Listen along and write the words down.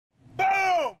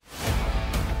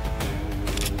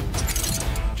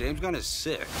James Gunn is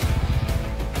sick.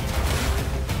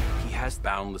 He has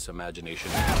boundless imagination.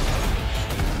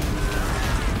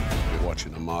 You're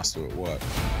watching a master at work.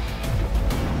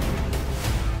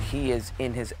 He is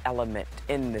in his element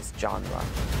in this genre.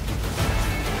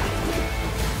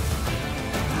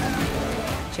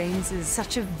 James is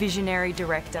such a visionary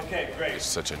director. Okay, great. It's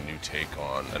such a new take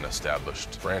on an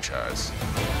established franchise.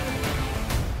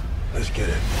 Let's get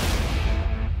it.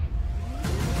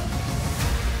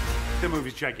 The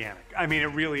movie's gigantic. I mean, it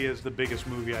really is the biggest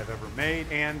movie I've ever made,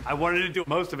 and I wanted to do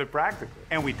most of it practically,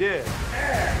 and we did.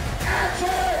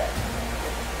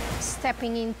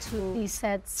 Stepping into these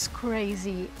sets,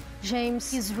 crazy.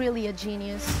 James is really a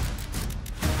genius.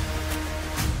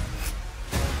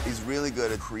 He's really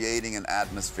good at creating an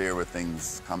atmosphere where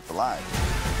things come to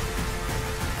life.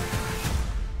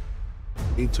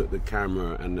 He took the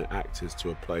camera and the actors to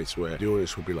a place where the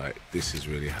audience would be like, this is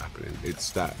really happening.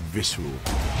 It's that visceral.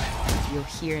 You're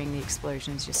hearing the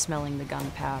explosions, you're smelling the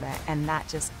gunpowder, and that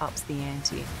just ups the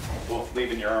ante. Both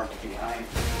leaving your arms behind.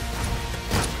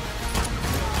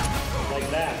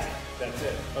 Like that. That's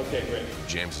it. Okay, great.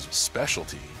 James's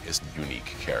specialty is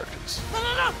unique characters.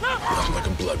 Nothing like a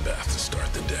bloodbath to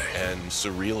start the day. And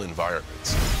surreal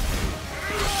environments.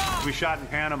 We shot in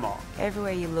Panama.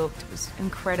 Everywhere you looked was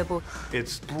incredible.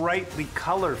 It's brightly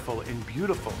colorful and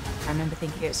beautiful. I remember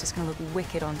thinking it's just going to look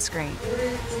wicked on screen.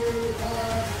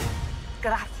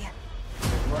 Gracias.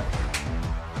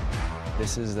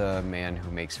 This is the man who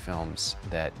makes films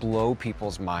that blow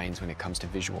people's minds when it comes to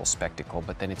visual spectacle,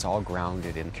 but then it's all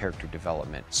grounded in character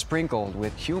development, sprinkled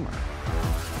with humor.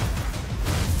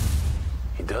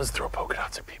 He does throw polka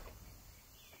dots at people.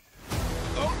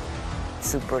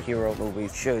 Superhero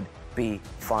movies should be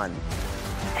fun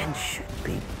and should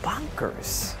be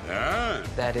bonkers. Yeah.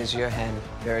 That is your hand.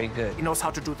 Very good. He knows how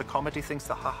to do the comedy things,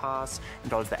 the ha-has,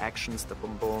 and all the actions, the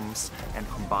boom-booms, and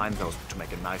combine those to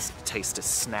make a nice, tasty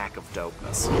snack of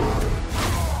dopeness.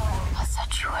 I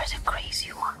thought you were the crazy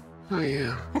one. Oh,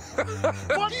 yeah.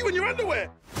 Fuck you in your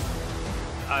underwear!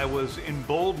 I was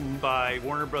emboldened by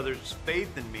Warner Brothers'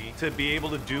 faith in me to be able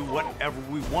to do whatever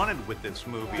we wanted with this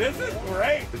movie. This is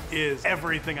great! It is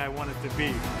everything I want it to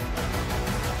be.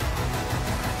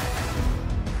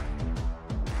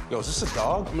 Yo, is this a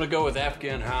dog? I'm gonna go with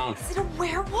Afghan Hound. Is it a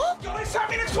werewolf? Yo, they shot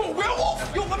me next to a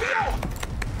werewolf! Yo, let me out!